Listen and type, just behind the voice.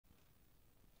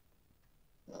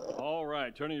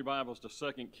right, turning your Bibles to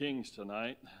 2 Kings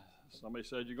tonight. Somebody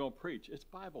said you're going to preach. It's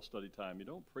Bible study time. You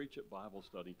don't preach at Bible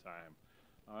study time.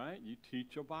 All right, you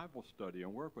teach a Bible study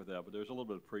and work with that, but there's a little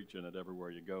bit of preaching it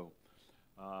everywhere you go.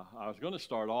 I was going to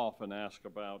start off and ask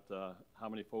about how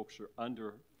many folks are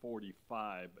under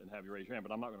 45 and have you raise your hand,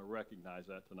 but I'm not going to recognize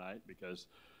that tonight because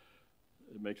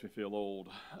it makes me feel old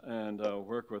and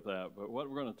work with that. But what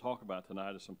we're going to talk about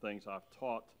tonight is some things I've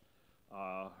taught.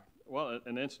 Well,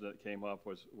 an incident that came up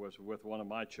was with one of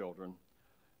my children,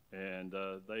 and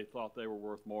they thought they were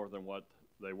worth more than what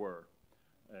they were.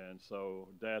 And so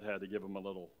Dad had to give them a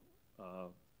little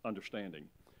understanding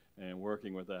and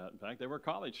working with that. In fact, they were a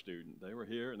college student. They were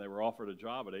here, and they were offered a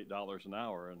job at $8 an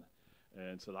hour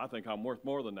and said, I think I'm worth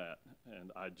more than that.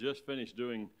 And I just finished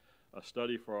doing a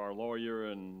study for our lawyer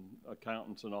and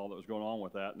accountants and all that was going on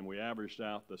with that, and we averaged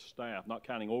out the staff, not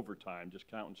counting overtime, just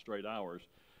counting straight hours,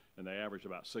 and they averaged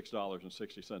about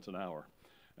 $6.60 an hour.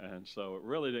 And so it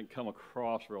really didn't come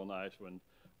across real nice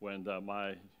when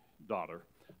my daughter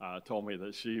told me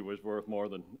that she was worth more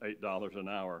than $8 an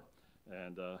hour.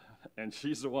 And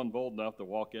she's the one bold enough to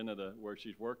walk into where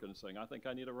she's working and saying, I think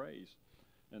I need a raise.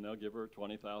 And they'll give her a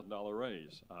 $20,000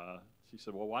 raise. She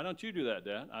said, well, why don't you do that,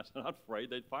 Dad? I said, I'm afraid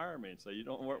they'd fire me and say, you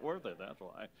don't worth it, that's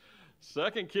why.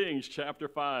 2 Kings chapter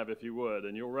 5, if you would,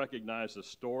 and you'll recognize the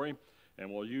story.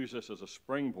 And we'll use this as a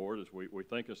springboard as we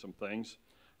think of some things.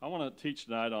 I want to teach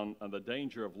tonight on the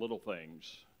danger of little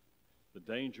things. The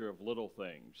danger of little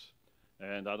things.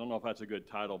 And I don't know if that's a good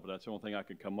title, but that's the only thing I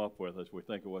can come up with as we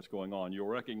think of what's going on. You'll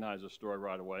recognize the story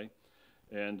right away.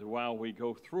 And while we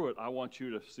go through it, I want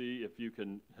you to see if you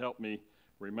can help me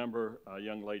remember a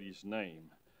young lady's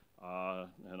name.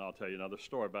 And I'll tell you another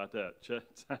story about that.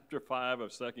 Chapter 5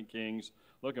 of 2 Kings,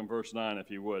 look in verse 9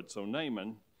 if you would. So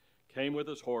Naaman came with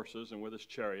his horses and with his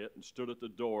chariot and stood at the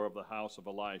door of the house of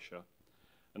Elisha.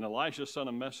 And Elisha sent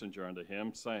a messenger unto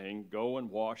him, saying, Go and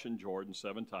wash in Jordan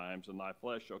 7 times, and thy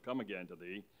flesh shall come again to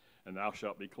thee, and thou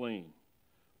shalt be clean.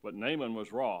 But Naaman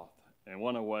was wroth, and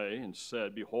went away, and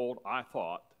said, Behold, I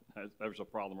thought, there's a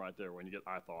problem right there when you get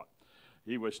I thought,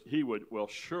 he will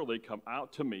surely come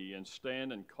out to me, and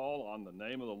stand and call on the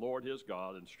name of the Lord his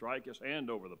God, and strike his hand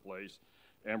over the place,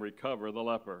 and recover the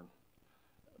leper.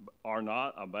 Are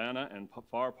not Abana and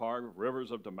Pharpar,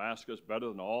 rivers of Damascus, better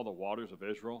than all the waters of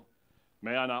Israel?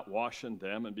 May I not wash in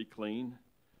them and be clean?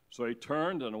 So he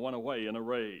turned and went away in a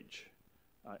rage.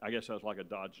 I guess that's like a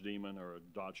Dodge Demon or a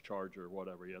Dodge Charger or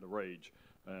whatever. He had a rage,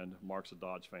 and Mark's a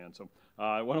Dodge fan. So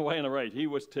went away in a rage. He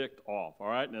was ticked off, all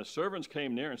right? And his servants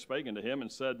came near and spake unto him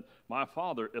and said, My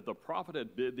father, if the prophet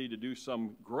had bid thee to do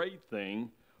some great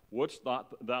thing, wouldst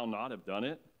thou not have done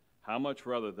it? How much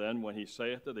rather then when he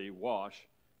saith to thee, Wash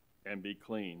and be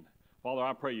clean. Father,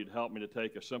 I pray you'd help me to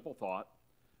take a simple thought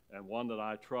and one that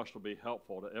I trust will be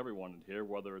helpful to everyone in here,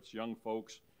 whether it's young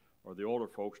folks or the older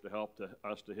folks, to help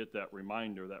us to hit that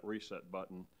reminder, that reset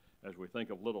button as we think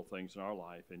of little things in our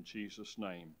life. In Jesus'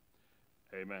 name,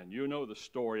 amen. You know the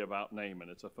story about Naaman.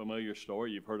 It's a familiar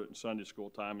story. You've heard it in Sunday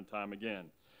school time and time again.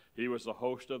 He was the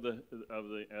host of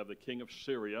the king of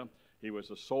Syria. He was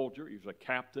a soldier. He was a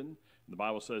captain. The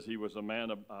Bible says he was a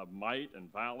man of might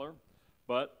and valor,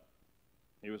 but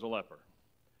he was a leper.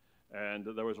 And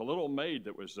there was a little maid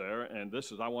that was there, and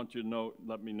I want you to know,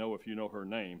 let me know if you know her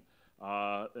name,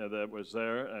 that was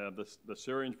there. The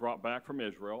Syrians brought back from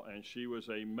Israel, and she was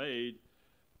a maid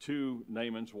to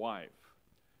Naaman's wife.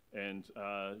 And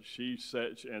she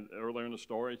said, and earlier in the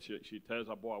story, she tells,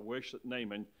 boy, I wish that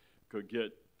Naaman could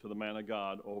get to the man of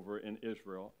God over in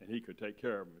Israel, and he could take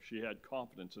care of him. She had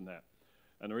confidence in that.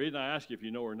 And the reason I ask you if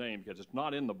you know her name, because it's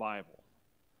not in the Bible.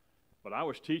 But I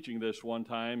was teaching this one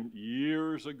time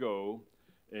years ago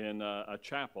in a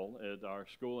chapel at our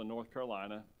school in North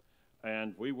Carolina,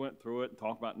 and we went through it and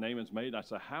talked about Naaman's maid. I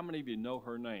said, how many of you know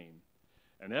her name?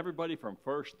 And everybody from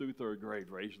 1st through 3rd grade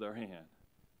raised their hand.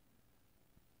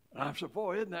 And I said,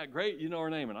 boy, isn't that great? You know her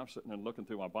name. And I'm sitting there looking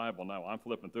through my Bible now. I'm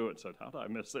flipping through it and said, how did I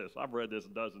miss this? I've read this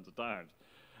dozens of times.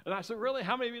 And I said, really?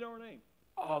 How many of you know her name?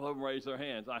 All of them raised their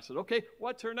hands. I said, okay,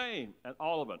 what's her name? And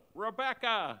all of them,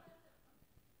 Rebecca.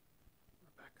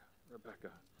 Rebecca.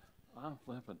 I'm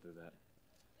flipping through that.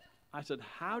 I said,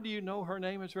 how do you know her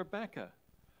name is Rebecca?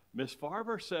 Miss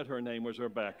Farber said her name was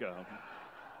Rebecca.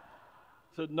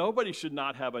 Said nobody should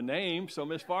not have a name, so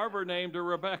Miss Farber named her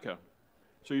Rebecca.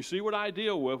 So you see what I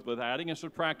deal with adding and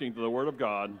subtracting to the Word of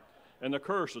God and the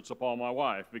curse that's upon my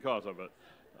wife because of it.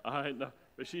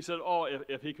 But she said, oh,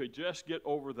 if he could just get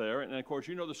over there. And of course,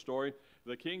 you know the story.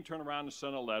 The king turned around and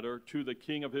sent a letter to the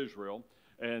king of Israel.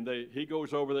 And he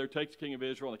goes over there, takes the king of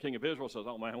Israel, and the king of Israel says,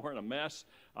 oh, man, we're in a mess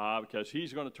because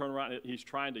he's going to turn around. He's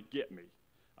trying to get me.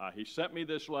 He sent me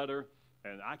this letter,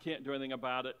 and I can't do anything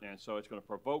about it, and so it's going to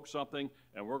provoke something,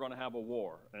 and we're going to have a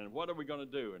war. And what are we going to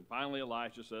do? And finally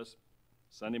Elijah says,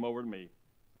 send him over to me.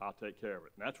 I'll take care of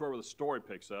it. And that's where the story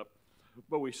picks up.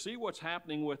 But we see what's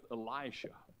happening with Elisha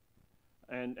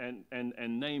and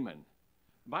Naaman.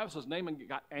 The Bible says Naaman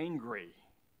got angry.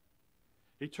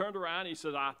 He turned around and he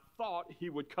said, I thought he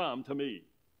would come to me.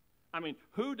 I mean,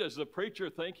 who does the preacher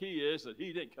think he is that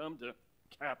he didn't come to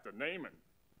Captain Naaman?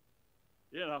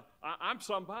 You know, I'm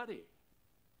somebody.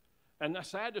 And it's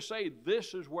sad to say,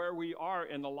 this is where we are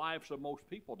in the lives of most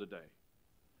people today.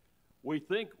 We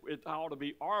think it ought to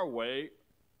be our way,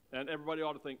 and everybody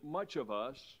ought to think much of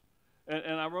us.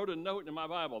 And I wrote a note in my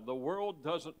Bible, the world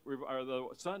doesn't, or the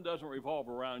sun doesn't revolve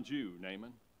around you,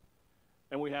 Naaman.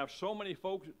 And we have so many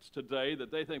folks today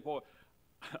that they think, boy,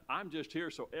 I'm just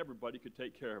here so everybody could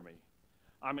take care of me.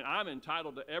 I mean, I'm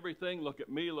entitled to everything. Look at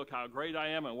me. Look how great I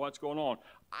am and what's going on.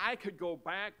 I could go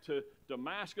back to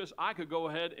Damascus. I could go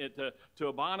ahead to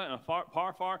Abana and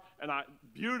Parfar, and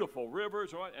beautiful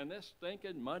rivers, and this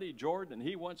stinking, muddy Jordan, and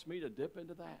he wants me to dip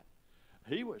into that.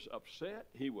 He was upset.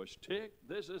 He was ticked.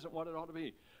 This isn't what it ought to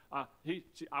be.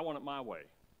 I want it my way.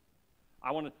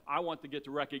 I want to get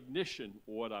the recognition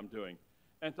of what I'm doing.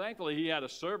 And thankfully, he had a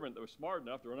servant that was smart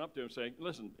enough to run up to him and say,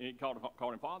 listen, he called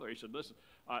him father. He said, listen,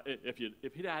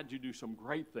 if he'd had you do some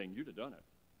great thing, you'd have done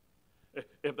it.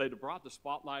 If they'd have brought the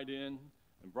spotlight in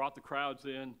and brought the crowds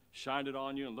in, shined it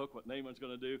on you, and look what Naaman's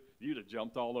going to do, you'd have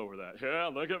jumped all over that.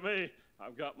 Yeah, look at me.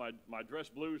 I've got my dress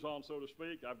blues on, so to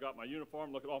speak. I've got my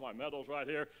uniform. Look at all my medals right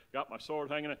here. Got my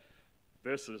sword hanging.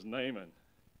 This is Naaman.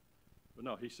 But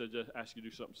no, he said, just ask you to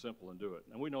do something simple and do it.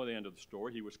 And we know the end of the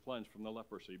story. He was cleansed from the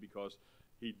leprosy because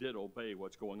he did obey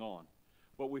what's going on.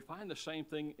 But we find the same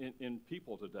thing in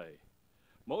people today.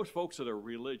 Most folks that are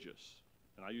religious,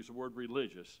 and I use the word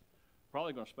religious,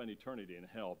 probably going to spend eternity in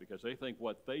hell because they think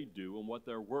what they do and what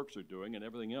their works are doing and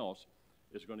everything else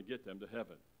is going to get them to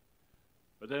heaven.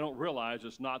 But they don't realize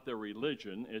it's not their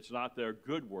religion, it's not their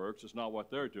good works, it's not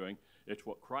what they're doing, it's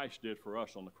what Christ did for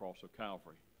us on the cross of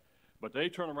Calvary. But they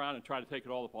turn around and try to take it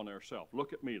all upon themselves.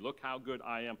 Look at me. Look how good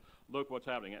I am. Look what's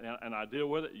happening. And I deal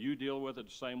with it. You deal with it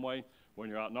the same way when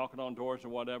you're out knocking on doors or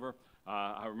whatever.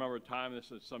 I remember a time,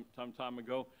 this is some time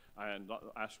ago, and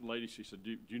I asked a lady, she said,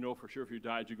 do you know for sure if you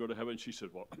died, you go to heaven? She said,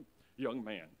 well, young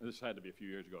man, and this had to be a few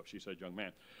years ago. She said, young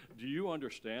man, do you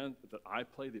understand that I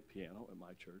play the piano at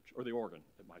my church, or the organ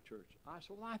at my church? I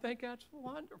said, well, I think that's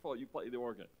wonderful. You play the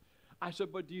organ. I said,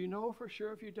 but do you know for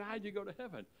sure if you died, you go to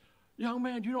heaven? Young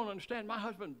man, you don't understand. My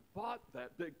husband bought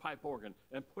that big pipe organ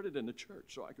and put it in the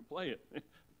church so I could play it.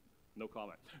 No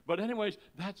comment. But anyways,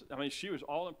 she was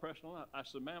all impressed on that. I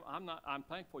said, ma'am, I'm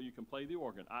thankful you can play the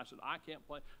organ. I said, I can't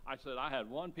play. I said, I had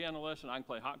one piano lesson. I can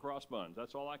play hot cross buns.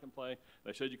 That's all I can play.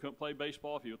 They said you couldn't play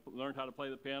baseball if you learned how to play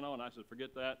the piano. And I said,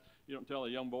 forget that. You don't tell a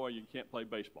young boy you can't play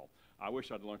baseball. I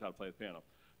wish I'd learned how to play the piano.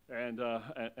 And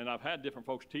I've had different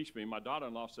folks teach me. My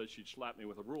daughter-in-law said she'd slap me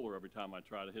with a ruler every time I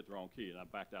tried to hit the wrong key, and I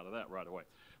backed out of that right away.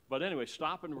 But anyway,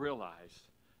 stop and realize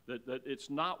that it's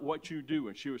not what you do.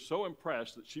 And she was so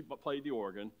impressed that she played the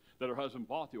organ, that her husband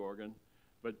bought the organ,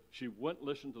 but she wouldn't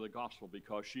listen to the gospel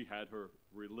because she had her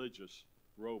religious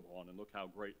robe on, and look how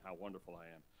great, how wonderful I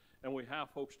am. And we have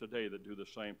folks today that do the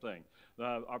same thing.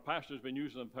 Our pastor's been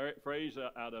using the phrase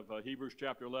out of Hebrews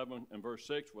chapter 11 and verse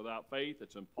 6, without faith,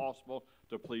 it's impossible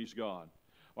to please God.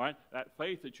 All right? That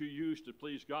faith that you use to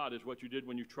please God is what you did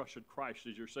when you trusted Christ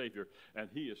as your Savior. And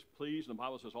He is pleased. And the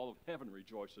Bible says all of heaven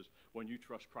rejoices when you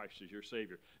trust Christ as your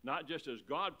Savior. Not just as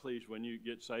God pleased when you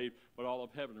get saved, but all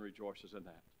of heaven rejoices in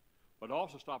that. But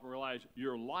also stop and realize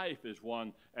your life is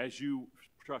one as you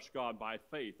trust God by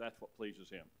faith. That's what pleases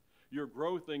Him. Your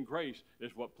growth in grace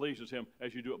is what pleases Him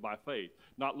as you do it by faith.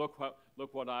 Not look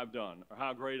what I've done or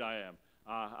how great I am.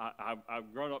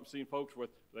 I've grown up and seen folks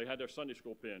they had their Sunday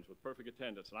school pins with perfect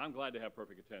attendance, and I'm glad to have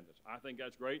perfect attendance. I think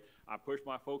that's great. I push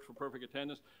my folks for perfect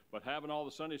attendance, but having all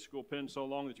the Sunday school pins so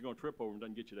long that you're going to trip over them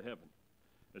doesn't get you to heaven.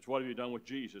 It's what have you done with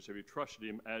Jesus? Have you trusted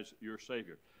Him as your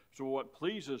Savior? So what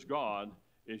pleases God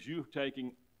is you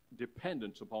taking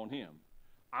dependence upon Him.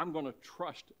 I'm going to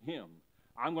trust Him.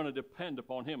 I'm going to depend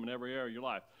upon Him in every area of your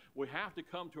life. We have to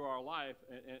come to our life,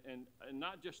 and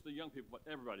not just the young people,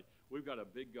 but everybody. We've got a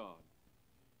big God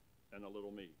and a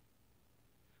little me.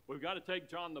 We've got to take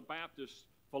John the Baptist's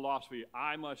philosophy,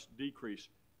 I must decrease,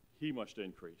 He must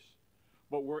increase.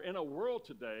 But we're in a world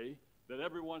today that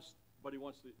everybody wants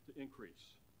to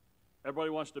increase. Everybody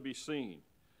wants to be seen.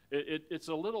 It's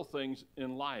the little things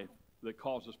in life that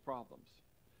causes problems.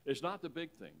 It's not the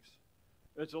big things.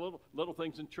 It's the little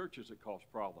things in churches that cause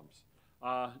problems.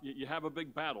 You have a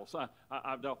big battle. So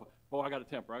I've dealt with, boy, I got a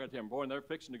temper. Boy, and they're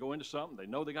fixing to go into something. They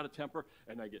know they got a temper,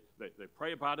 and they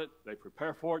pray about it. They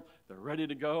prepare for it. They're ready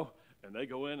to go, and they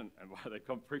go in, and they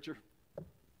come, preacher,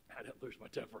 I didn't lose my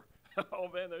temper. Oh,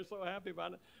 man, they're so happy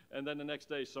about it. And then the next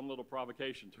day, some little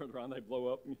provocation, turn around, they blow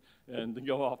up and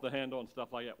go off the handle and stuff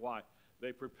like that. Why?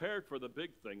 They prepared for the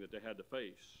big thing that they had to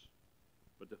face,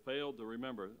 but they failed to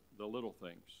remember the little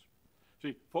things.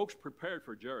 See, folks prepared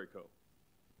for Jericho.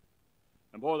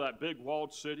 And boy, that big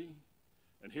walled city,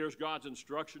 and here's God's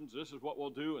instructions, this is what we'll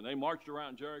do, and they marched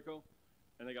around Jericho,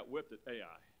 and they got whipped at Ai.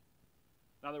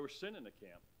 Now, there was sin in the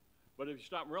camp, but if you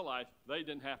stop and realize, they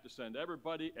didn't have to send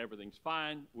everybody, everything's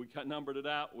fine, we numbered it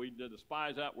out, we did the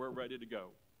spies out, we're ready to go.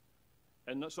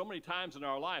 And so many times in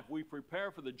our life, we prepare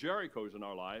for the Jerichos in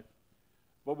our life,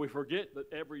 but we forget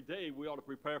that every day we ought to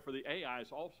prepare for the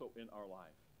Ai's also in our life.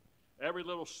 Every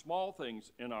little small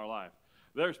things in our life.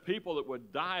 There's people that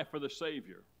would die for the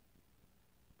Savior,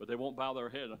 but they won't bow their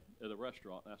head at a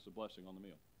restaurant and ask the blessing on the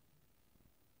meal.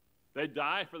 They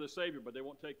die for the Savior, but they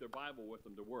won't take their Bible with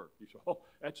them to work. You say, oh,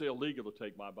 that's illegal to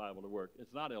take my Bible to work.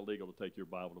 It's not illegal to take your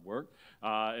Bible to work.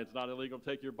 It's not illegal to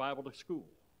take your Bible to school.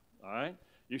 All right?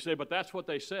 You say, but that's what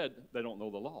they said. They don't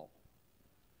know the law.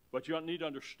 But you need to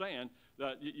understand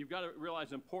that you've got to realize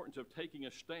the importance of taking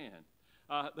a stand.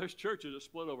 There's churches that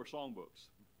split over songbooks,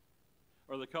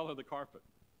 or the color of the carpet,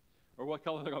 or what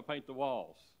color they're going to paint the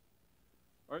walls.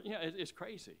 Or, it's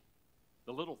crazy.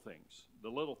 The little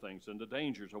things, and the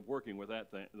dangers of working with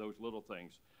those little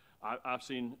things. I've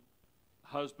seen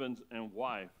husbands and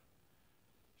wife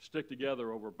stick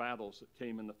together over battles that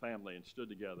came in the family and stood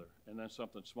together, and then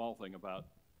something small thing about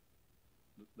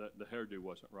the hairdo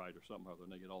wasn't right or something other,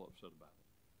 and they get all upset about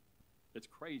it. It's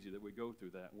crazy that we go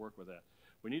through that and work with that.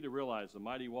 We need to realize the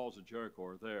mighty walls of Jericho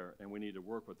are there, and we need to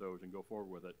work with those and go forward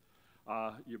with it.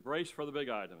 You brace for the big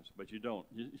items, but you don't.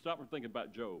 You stop and think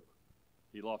about Job.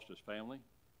 He lost his family.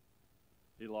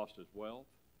 He lost his wealth.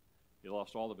 He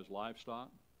lost all of his livestock.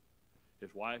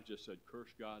 His wife just said, curse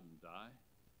God and die.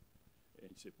 And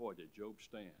you say, boy, did Job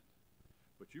stand.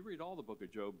 But you read all the book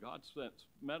of Job, God spent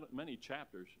many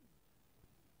chapters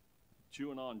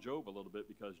chewing on Job a little bit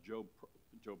because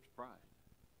Job's pride.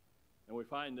 And we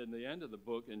find in the end of the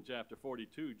book, in chapter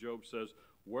 42, Job says,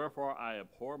 wherefore I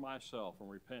abhor myself and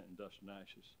repent in dust and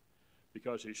ashes.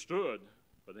 Because he stood,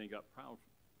 but then he got proud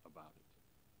about it.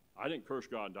 I didn't curse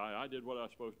God and die. I did what I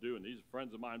was supposed to do, and these are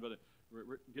friends of mine. But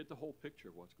get the whole picture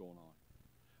of what's going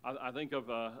on. I think of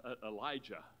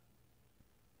Elijah.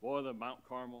 Boy, the Mount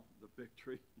Carmel, the big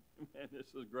tree. Man,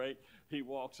 this is great. He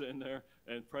walks in there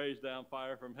and prays down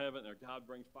fire from heaven, or God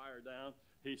brings fire down.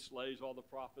 He slays all the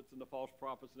prophets and the false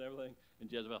prophets and everything.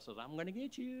 And Jezebel says, I'm going to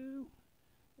get you.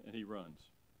 And he runs.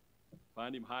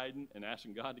 Find him hiding and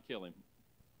asking God to kill him,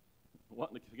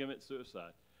 wanting to commit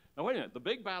suicide. Now, wait a minute. The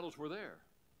big battles were there.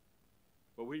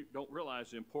 But we don't realize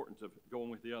the importance of going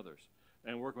with the others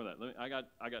and working with that. I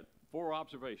got 4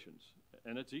 observations,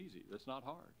 and it's easy. It's not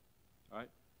hard. All right?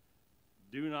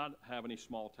 Do not have any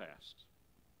small tasks.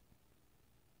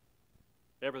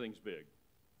 Everything's big.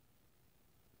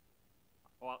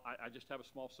 Well, I just have a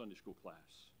small Sunday school class.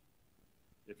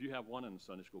 If you have one in the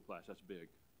Sunday school class, that's big.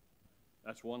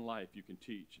 That's one life you can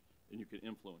teach and you can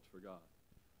influence for God.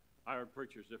 I heard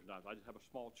preachers different times. I just have a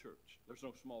small church. There's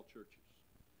no small churches.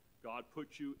 God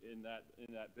put you in that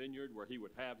vineyard where He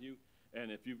would have you,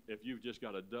 and if you've just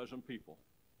got a dozen people,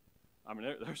 I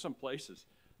mean, there's some places.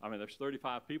 I mean, there's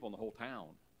 35 people in the whole town,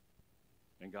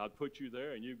 and God put you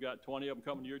there, and you've got 20 of them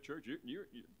coming to your church.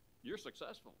 You're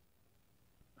successful.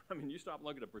 I mean, you stop and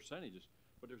look at the percentages,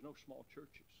 but there's no small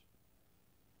churches.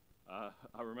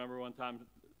 I remember one time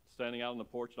standing out on the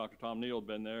porch. Dr. Tom Neal had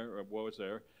been there, or was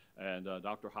there, and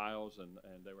Dr. Hiles, and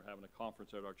they were having a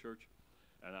conference at our church.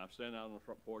 And I'm standing out on the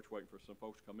front porch waiting for some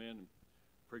folks to come in. And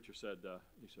the preacher said,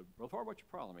 he said, Brother Farber, what's your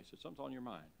problem? He said, something's on your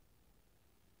mind.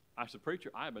 I said,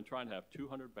 preacher, I have been trying to have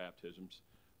 200 baptisms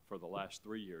for the last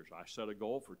 3 years. I set a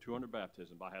goal for 200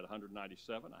 baptisms. I had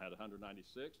 197. I had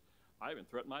 196. I even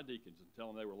threatened my deacons and tell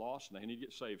them they were lost and they need to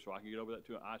get saved so I can get over that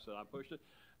 200. I said, I pushed it.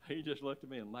 He just looked at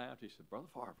me and laughed. He said,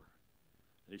 Brother Farber.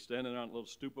 And he's standing on a little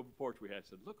stoop of a porch we had. He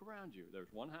said, look around you.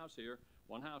 There's one house here,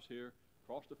 one house here.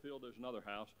 Across the field, there's another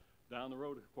house. Down the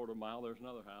road a quarter mile, there's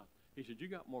another house. He said, you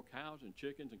got more cows and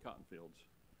chickens and cotton fields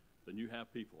than you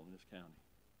have people in this county.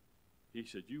 He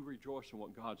said, you rejoice in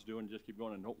what God's doing and just keep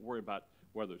going and don't worry about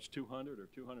whether it's 200 or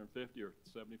 250 or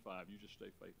 75. You just stay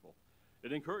faithful.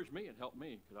 It encouraged me and helped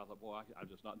me because I thought, boy, I'm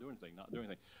just not doing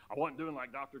anything. I wasn't doing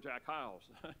like Dr. Jack Hiles.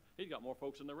 He's got more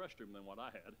folks in the restroom than what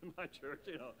I had in my church.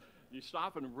 You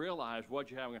stop and realize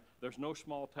what you have. There's no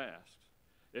small tasks.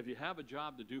 If you have a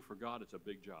job to do for God, it's a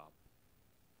big job.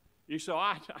 You say,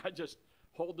 I just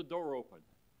hold the door open.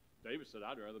 David said,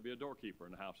 I'd rather be a doorkeeper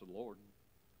in the house of the Lord.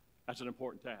 That's an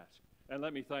important task. And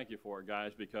let me thank you for it,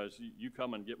 guys, because you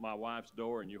come and get my wife's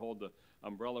door and you hold the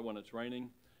umbrella when it's raining,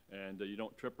 and you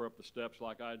don't trip her up the steps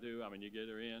like I do. I mean, you get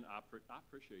her in. I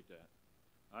appreciate that.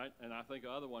 All right? And I think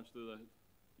of other ones through the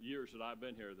years that I've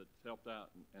been here that's helped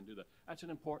out and do that. That's an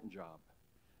important job.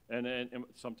 And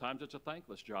sometimes it's a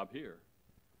thankless job here.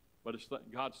 But it's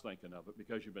God's thinking of it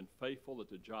because you've been faithful at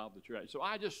the job that you're at. So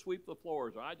I just sweep the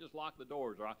floors, or I just lock the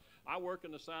doors, or I work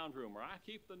in the sound room, or I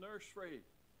keep the nurse free.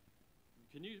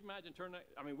 Can you imagine turning that?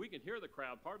 I mean, we can hear the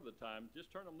crowd part of the time.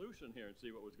 Just turn them loose in here and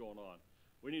see what was going on.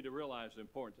 We need to realize the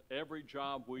importance. Every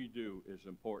job we do is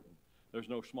important. There's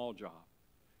no small job.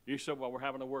 You said, well, we're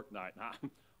having a work night.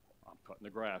 I'm cutting the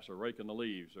grass or raking the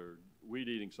leaves or weed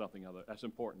eating something other. That's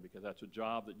important because that's a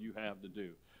job that you have to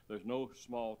do. There's no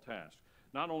small task.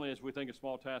 Not only as we think of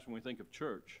small tasks when we think of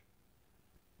church,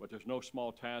 but there's no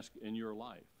small task in your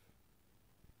life.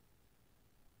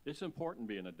 It's important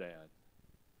being a dad.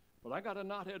 But I got a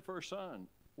knothead for a son.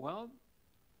 Well,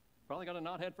 probably got a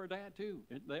knothead for a dad too.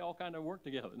 They all kind of work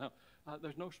together. No,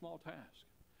 there's no small task.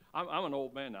 I'm an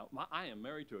old man now. I am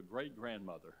married to a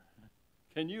great-grandmother.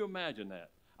 Can you imagine that?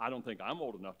 I don't think I'm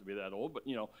old enough to be that old, but,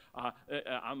 you know,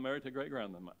 I'm married to a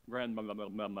great-grandmother.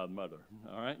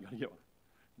 All right? Got to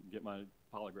get my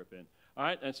polygrip in. All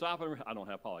right? And stop and I don't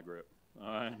have polygrip. All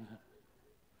right?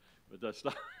 But just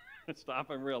stop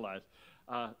and realize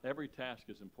every task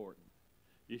is important.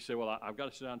 You say, well, I've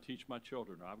got to sit down and teach my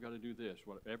children, or I've got to do this.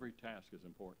 Well, every task is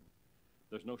important.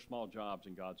 There's no small jobs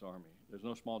in God's army. There's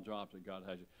no small jobs that God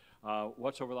has you.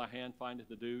 Whatsoever thy hand findeth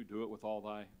to do, do it with all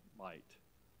thy might.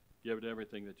 Give it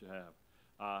everything that you have.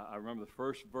 I remember the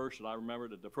first verse that I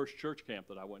remembered at the first church camp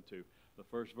that I went to. The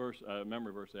first verse,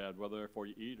 memory verse they had, whether therefore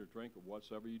you eat or drink or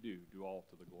whatsoever you do, do all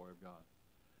to the glory of God.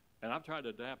 And I've tried to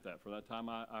adapt that from that time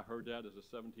I heard that as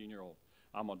a 17-year-old.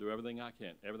 I'm going to do everything I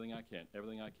can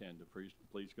to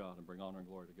please God and bring honor and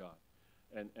glory to God.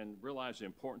 And realize the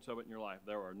importance of it in your life.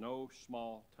 There are no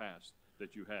small tasks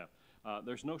that you have.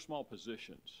 There's no small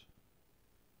positions.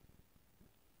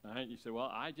 All right? You say,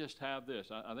 well, I just have this.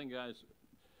 I think, guys,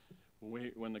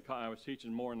 when I was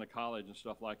teaching more in the college and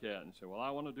stuff like that, and say, well,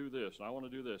 I want to do this, and I want to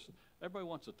do this. Everybody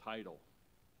wants a title.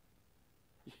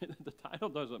 The title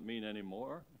doesn't mean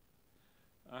anymore.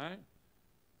 All right?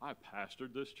 I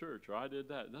pastored this church, or I did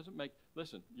that. It doesn't make,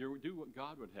 listen, you do what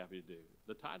God would have you do.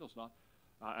 The title's not,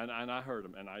 and I heard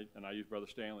him, and I used Brother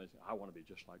Stanley. I want to be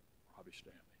just like Robbie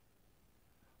Stanley.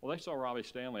 Well, they saw Robbie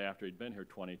Stanley after he'd been here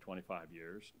 20, 25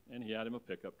 years, and he had him a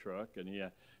pickup truck, and he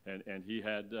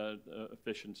had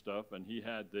fishing stuff, and he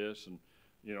had this, and,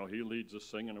 you know, he leads the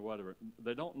singing or whatever.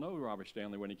 They don't know Robbie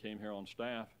Stanley when he came here on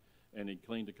staff, and he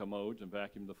cleaned the commodes and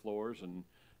vacuumed the floors and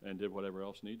did whatever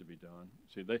else needed to be done.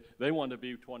 See, they wanted to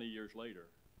be 20 years later.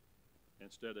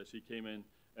 Instead, as he came in,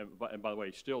 and by the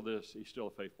way, he's still a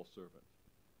faithful servant.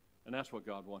 And that's what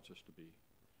God wants us to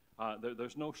be.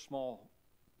 There's no small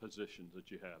positions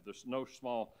that you have. There's no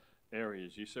small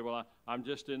areas. You say, well, I'm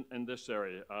just in this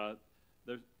area.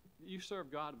 You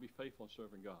serve God and be faithful in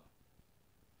serving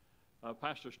God.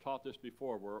 Pastors taught this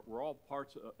before. We're all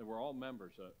we're all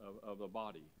members of the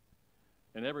body.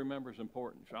 And every member is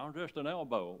important. So I'm just an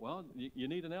elbow. Well, you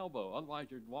need an elbow. Otherwise,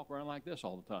 you'd walk around like this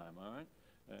all the time, all right?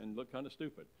 And look kind of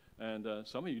stupid. And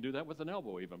some of you do that with an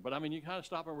elbow even. But, I mean, you kind of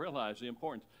stop and realize the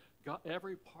importance. God,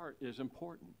 every part is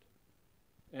important.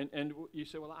 And you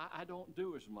say, well, I don't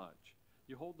do as much.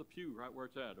 You hold the pew right where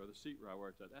it's at or the seat right where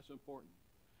it's at. That's important.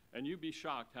 And you'd be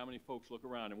shocked how many folks look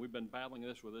around. And we've been battling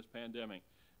this with this pandemic.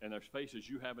 And there's faces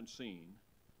you haven't seen.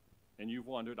 And you've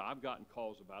wondered, I've gotten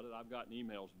calls about it. I've gotten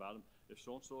emails about them. Is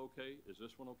so-and-so okay? Is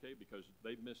this one okay? Because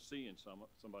they've missed seeing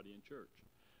somebody in church.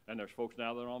 And there's folks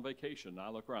now that are on vacation. And I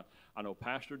look around. I know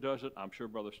Pastor does it. I'm sure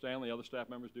Brother Stanley, other staff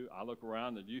members do. I look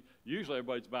around, and usually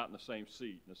everybody's about in the same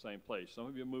seat, in the same place. Some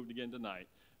of you moved again tonight.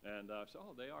 And say,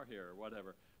 oh, they are here, or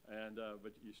whatever. And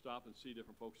but you stop and see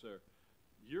different folks there.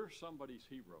 You're somebody's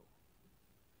hero.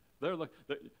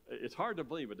 It's hard to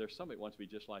believe, but there's somebody that wants to be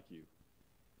just like you.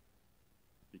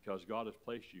 Because God has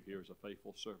placed you here as a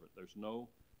faithful servant. There's no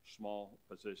small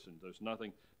position. There's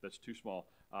nothing that's too small.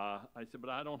 I said, but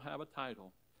I don't have a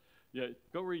title. Yeah,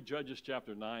 go read Judges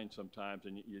chapter 9 sometimes,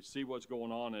 and you see what's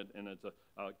going on, and it's a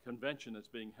convention that's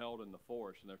being held in the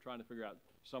forest, and they're trying to figure out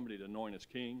somebody to anoint as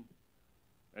king.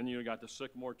 And you got the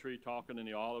sycamore tree talking, and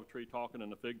the olive tree talking,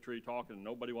 and the fig tree talking, and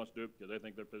nobody wants to do it because they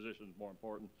think their position is more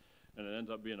important, and it ends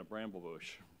up being a bramble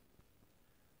bush.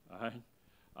 All right?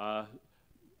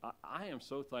 I am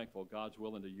so thankful God's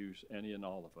willing to use any and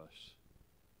all of us.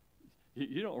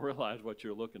 You don't realize what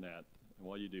you're looking at. And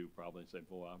what do you do? Probably say,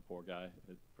 boy, poor guy.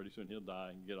 Pretty soon he'll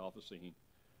die and get off the scene.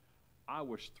 I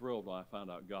was thrilled when I found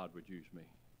out God would use me.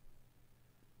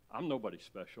 I'm nobody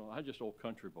special. I'm just an old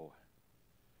country boy.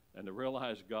 And to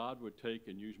realize God would take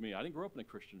and use me. I didn't grow up in a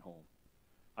Christian home.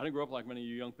 I didn't grow up like many of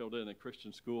you young people did in a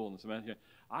Christian school. And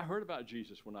I heard about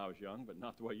Jesus when I was young, but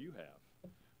not the way you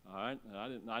have. All right?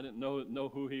 And I didn't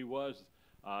know who he was,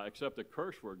 except a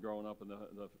curse word growing up in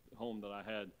the home that I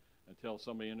had until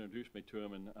somebody introduced me to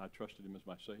him, and I trusted him as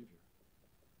my Savior.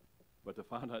 But to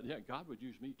find out, yeah, God would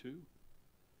use me too.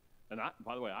 And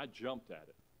by the way, I jumped at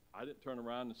it. I didn't turn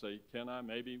around and say, can I,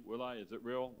 maybe, will I, is it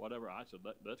real, whatever. I said,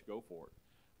 let's go for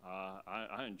it.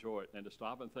 I enjoy it. And to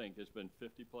stop and think, it's been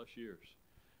 50-plus years.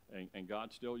 And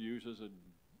God still uses a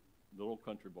little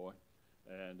country boy.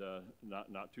 And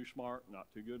not too smart, not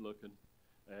too good looking.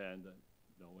 And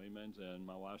no amens. And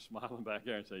my wife's smiling back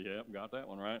there and say, yep, got that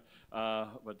one right.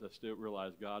 But to still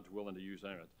realize God's willing to use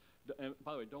anyone. And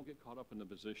by the way, don't get caught up in the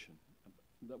position.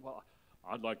 Well,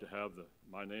 I'd like to have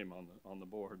my name on the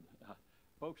board.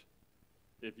 Folks,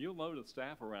 if you'll know the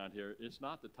staff around here, it's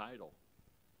not the title.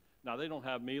 Now, they don't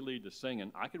have me lead the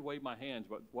singing. I could wave my hands,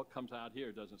 but what comes out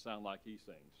here doesn't sound like he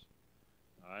sings.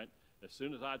 All right? As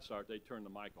soon as I'd start, they'd turn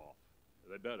the mic off.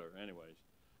 They better, anyways.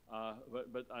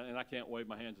 And I can't wave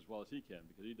my hands as well as he can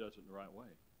because he does it in the right way.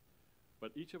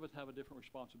 But each of us have a different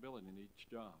responsibility in each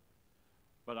job.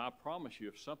 But I promise you,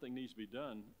 if something needs to be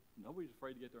done, nobody's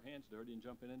afraid to get their hands dirty and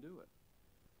jump in and do it.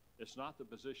 It's not the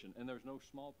position, and there's no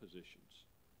small positions.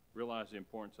 Realize the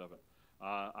importance of it.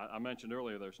 I mentioned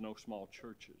earlier there's no small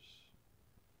churches.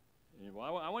 And,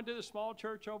 well, I went to the small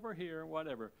church over here,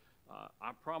 whatever.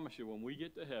 I promise you, when we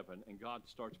get to heaven and God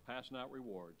starts passing out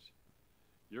rewards,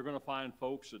 you're going to find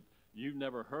folks that you've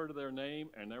never heard of their name,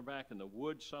 and they're back in the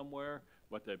woods somewhere,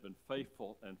 but they've been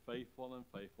faithful and faithful and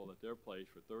faithful at their place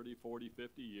for 30, 40,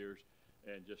 50 years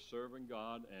and just serving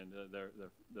God, and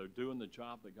they're doing the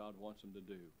job that God wants them to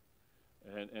do.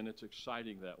 And it's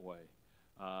exciting that way.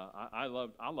 I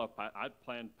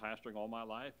planned pastoring all my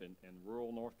life in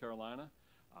rural North Carolina.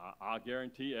 I'll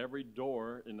guarantee every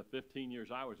door in the 15 years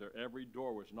I was there, every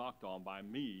door was knocked on by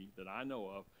me that I know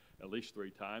of at least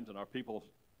 3 times, and our people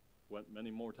went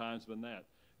many more times than that,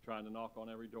 trying to knock on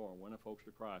every door and winning folks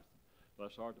to Christ.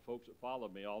 Bless the heart, the folks that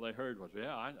followed me, all they heard was,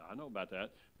 yeah, I know about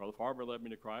that. Brother Farber led me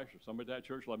to Christ, or somebody at that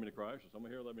church led me to Christ, or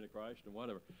somebody here led me to Christ, and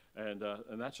whatever. And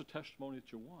that's a testimony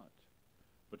that you want.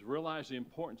 But to realize the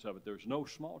importance of it, there's no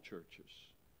small churches.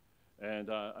 And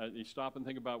you stop and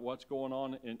think about what's going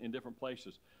on in different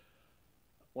places.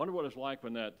 Wonder what it's like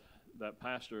when that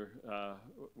pastor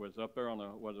was up there on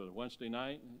a Wednesday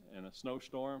night in a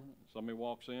snowstorm. Somebody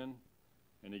walks in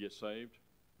and he gets saved.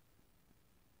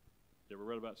 You ever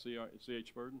read about C.H.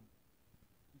 Spurgeon?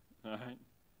 All right.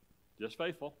 Just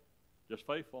faithful. Just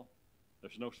faithful.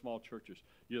 There's no small churches.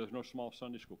 There's no small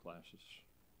Sunday school classes.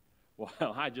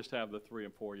 Well, I just have the 3-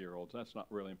 and 4-year-olds. That's not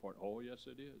really important. Oh, yes,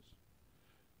 it is.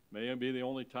 May it be the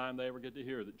only time they ever get to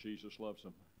hear that Jesus loves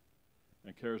them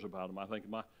and cares about them. I think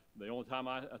the only time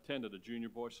I attended a junior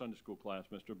boy Sunday school class,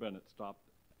 Mr. Bennett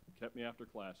kept me after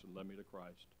class and led me to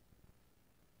Christ.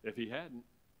 If he hadn't,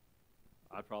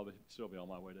 I'd probably still be on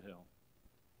my way to hell.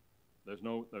 There's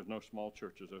no small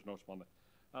churches. There's no small.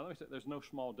 Let me say, there's no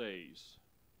small days.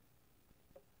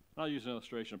 I'll use an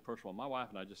illustration of personal. My wife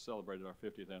and I just celebrated our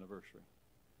 50th anniversary.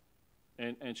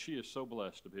 And she is so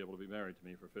blessed to be able to be married to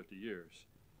me for 50 years.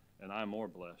 And I'm more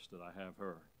blessed that I have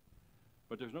her.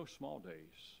 But there's no small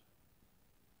days.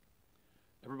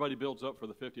 Everybody builds up for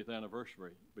the 50th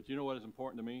anniversary. But you know what is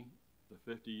important to me? The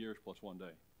 50 years plus 1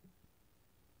 day.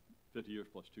 50 years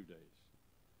plus 2 days.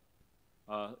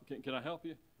 Can I help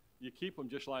you? You keep them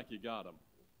just like you got them.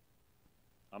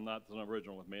 I'm not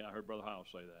original with me. I heard Brother Howell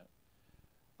say that.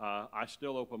 I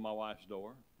still open my wife's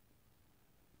door.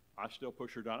 I still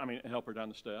push her down. Help her down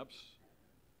the steps.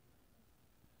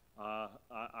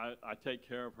 I take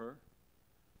care of her.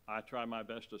 I try my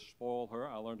best to spoil her.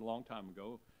 I learned a long time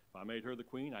ago, if I made her the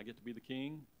queen, I get to be the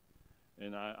king.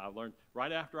 And I learned,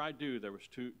 right after I do, there was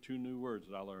two new words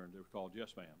that I learned. They were called yes,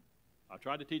 ma'am. I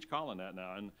tried to teach Colin that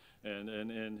now,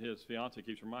 and his fiance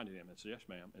keeps reminding him, it's yes,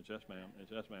 ma'am, it's yes, ma'am,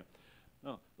 it's yes, ma'am.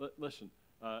 No, listen,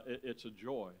 it's a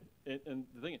joy. And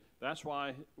the thing, that's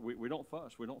why we don't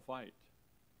fuss, we don't fight.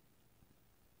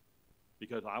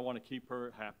 Because I want to keep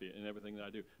her happy in everything that I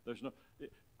do.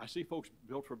 I see folks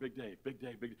built for a big day.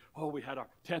 Oh, we had our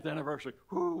 10th anniversary.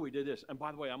 Whoo, we did this. And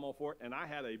by the way, I'm all for it. And I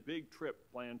had a big trip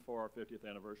planned for our 50th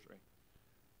anniversary.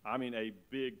 I mean, a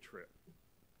big trip.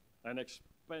 An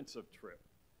expensive trip.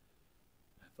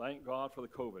 Thank God for the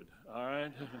COVID, all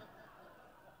right?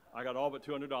 I got all but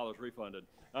 $200 refunded,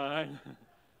 all right?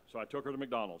 So I took her to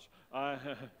McDonald's.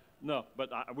 No, but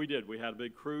we did. We had a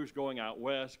big cruise going out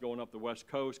west, going up the west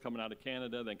coast, coming out of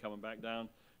Canada, then coming back down,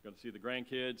 going to see the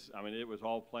grandkids. I mean, it was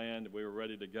all planned. We were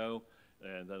ready to go.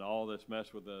 And then all this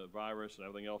mess with the virus and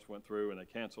everything else went through, and they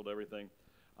canceled everything.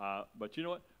 But you know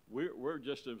what? We're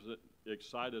just as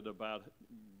excited about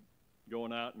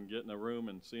going out and getting a room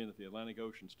and seeing that the Atlantic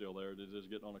Ocean's still there as it is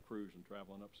getting on a cruise and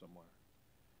traveling up somewhere.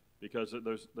 Because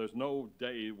there's no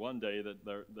one day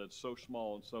that's so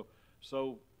small and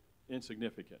so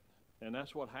insignificant. And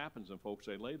that's what happens when folks,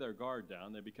 they lay their guard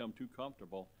down, they become too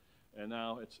comfortable, and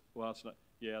now it's not,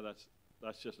 yeah,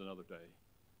 that's just another day.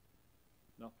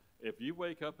 No, if you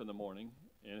wake up in the morning,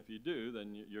 and if you do,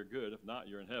 then you're good. If not,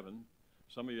 you're in heaven.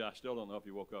 Some of you, I still don't know if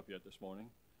you woke up yet this morning.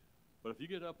 But if you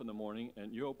get up in the morning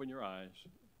and you open your eyes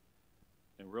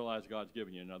and realize God's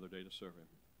given you another day to serve Him,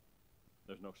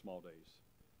 there's no small days.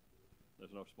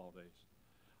 There's no small days.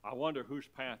 I wonder whose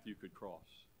path you could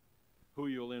cross, who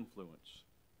you'll influence,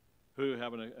 who you're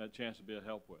having a chance to be a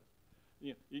help with.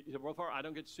 You say, well, I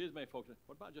don't get to see as many folks.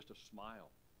 What about just a smile?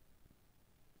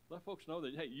 Let folks know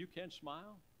that, hey, you can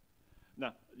smile.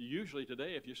 Now, usually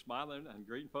today, if you're smiling and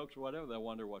greeting folks or whatever, they'll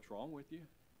wonder what's wrong with you.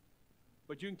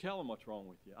 But you can tell them what's wrong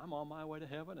with you. I'm on my way to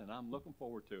heaven, and I'm looking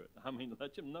forward to it. I mean,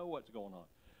 let them know what's going on.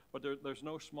 But there's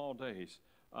no small days.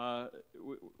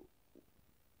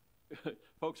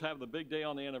 Folks have the big day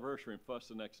on the anniversary and fuss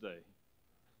the next day.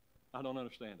 I don't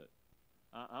understand it.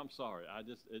 I'm sorry.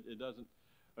 It doesn't.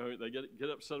 They get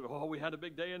upset. Oh, we had a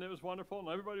big day and it was wonderful and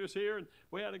everybody was here and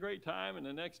we had a great time. And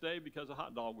the next day, because a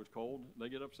hot dog was cold, they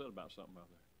get upset about something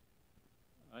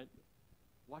other. Right?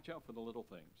 Watch out for the little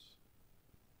things.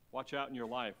 Watch out in your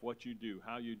life what you do,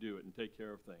 how you do it, and take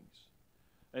care of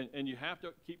things. And you have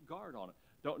to keep guard on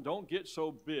it. Don't get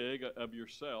so big of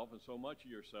yourself and so much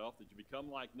of yourself that you become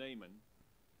like Naaman.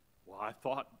 Well, I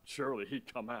thought surely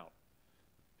he'd come out.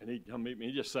 And he'd come meet me.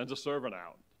 He just sends a servant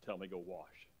out to tell me go wash.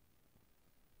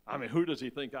 I mean, who does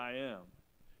he think I am?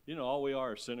 You know, all we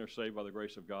are sinners saved by the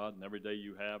grace of God, and every day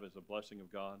you have is a blessing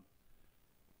of God.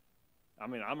 I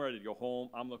mean, I'm ready to go home.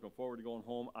 I'm looking forward to going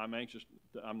home. I'm anxious.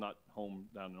 I'm not home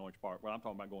down in Orange Park, but I'm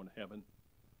talking about going to heaven.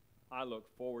 I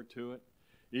look forward to it.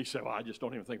 You say, well, I just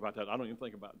don't even think about that. I don't even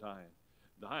think about dying.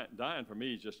 Dying for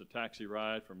me is just a taxi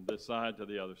ride from this side to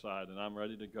the other side, and I'm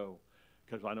ready to go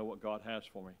because I know what God has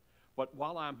for me. But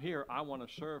while I'm here, I want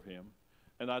to serve Him,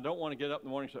 and I don't want to get up in the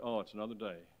morning and say, oh, it's another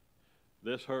day.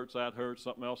 This hurts, that hurts,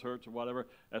 something else hurts, or whatever.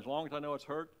 As long as I know it's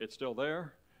hurt, it's still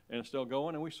there, and it's still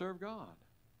going, and we serve God.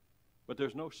 But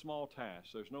there's no small tasks.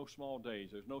 There's no small days.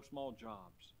 There's no small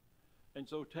jobs. And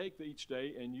so take each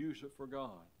day and use it for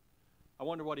God. I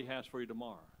wonder what He has for you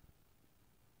tomorrow.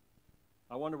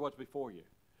 I wonder what's before you.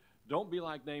 Don't be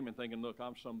like Naaman thinking, look,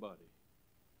 I'm somebody.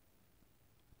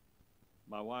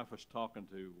 My wife was talking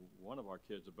to one of our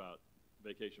kids about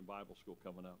Vacation Bible School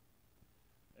coming up.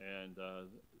 And,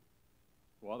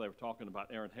 well, they were talking about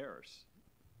Aaron Harris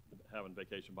having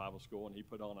Vacation Bible School, and he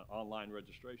put on an online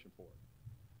registration for it.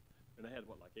 And they had,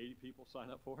 what, like 80 people sign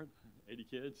up for it? 80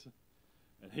 kids?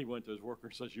 And he went to his worker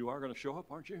and says, you are going to show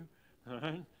up, aren't you? All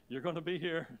right? You're going to be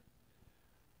here.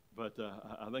 But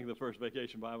I think the first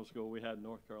Vacation Bible School we had in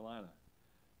North Carolina.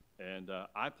 And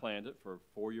I planned it for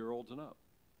 4-year-olds and up.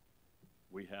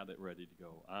 We had it ready to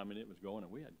go. I mean, it was going,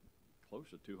 and we had close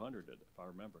to 200, if I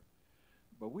remember.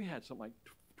 But we had something like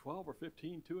 12 or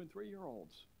 15 2- and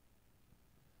 3-year-olds.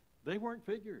 They weren't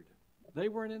figured. They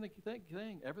weren't in the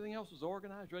thing. Everything else was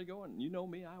organized, ready to go. And you know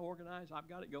me, I organize. I've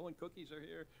got it going. Cookies are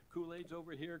here. Kool-Aid's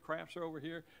over here. Crafts are over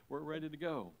here. We're ready to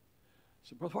go.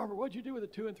 So, Brother Farber, what'd you do with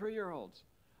the 2- and 3-year-olds?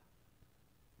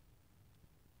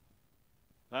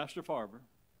 Pastor Farber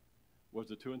was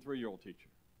the 2- and 3-year-old teacher.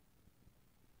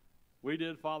 We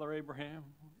did Father Abraham.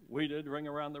 We did Ring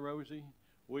Around the Rosie.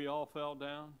 We all fell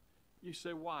down. You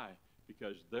say, why?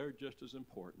 Because they're just as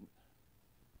important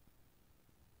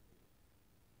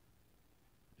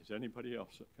as anybody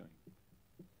else that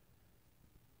came.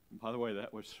 And by the way,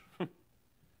 that was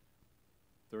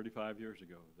 35 years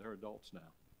ago. They're adults now.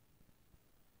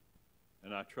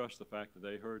 And I trust the fact that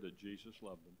they heard that Jesus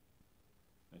loved them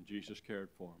and Jesus cared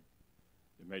for them.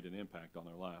 It made an impact on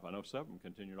their life. I know 7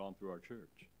 continued on through our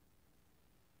church.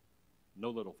 No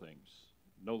little things,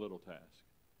 no little task.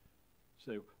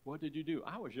 Say, what did you do?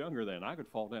 I was younger then. I could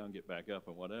fall down and get back up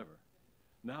and whatever.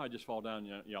 Now I just fall down,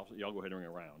 y'all go ahead and ring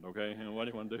around, okay? And what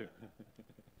do you want to do?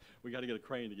 We got to get a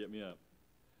crane to get me up.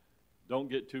 Don't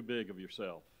get too big of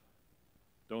yourself.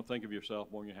 Don't think of yourself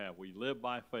more than you have. We live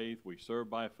by faith. We serve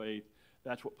by faith.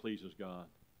 That's what pleases God.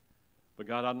 But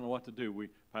God, I don't know what to do.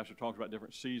 Pastor talks about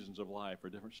different seasons of life or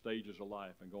different stages of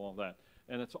life and go on that.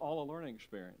 And it's all a learning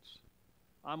experience.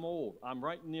 I'm old. I'm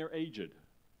right near aged.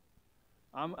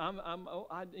 And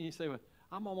you say, well,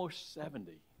 I'm almost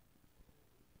 70.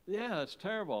 Yeah, it's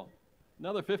terrible.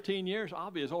 Another 15 years,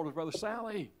 I'll be as old as Brother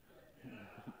Sally.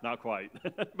 Not quite,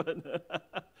 but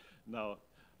no.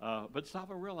 But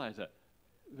stop and realize that.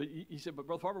 But he said, but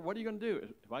Brother Farber, what are you going to do?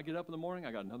 If I get up in the morning,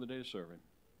 I got another day to serve him.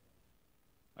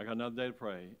 I got another day to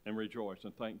pray and rejoice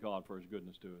and thank God for his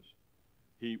goodness to us.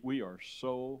 We are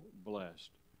so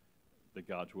blessed that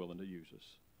God's willing to use us.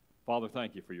 Father,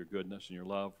 thank you for your goodness and your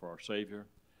love for our Savior.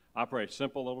 I pray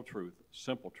simple little truth,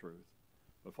 simple truth.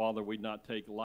 But Father, we'd not take life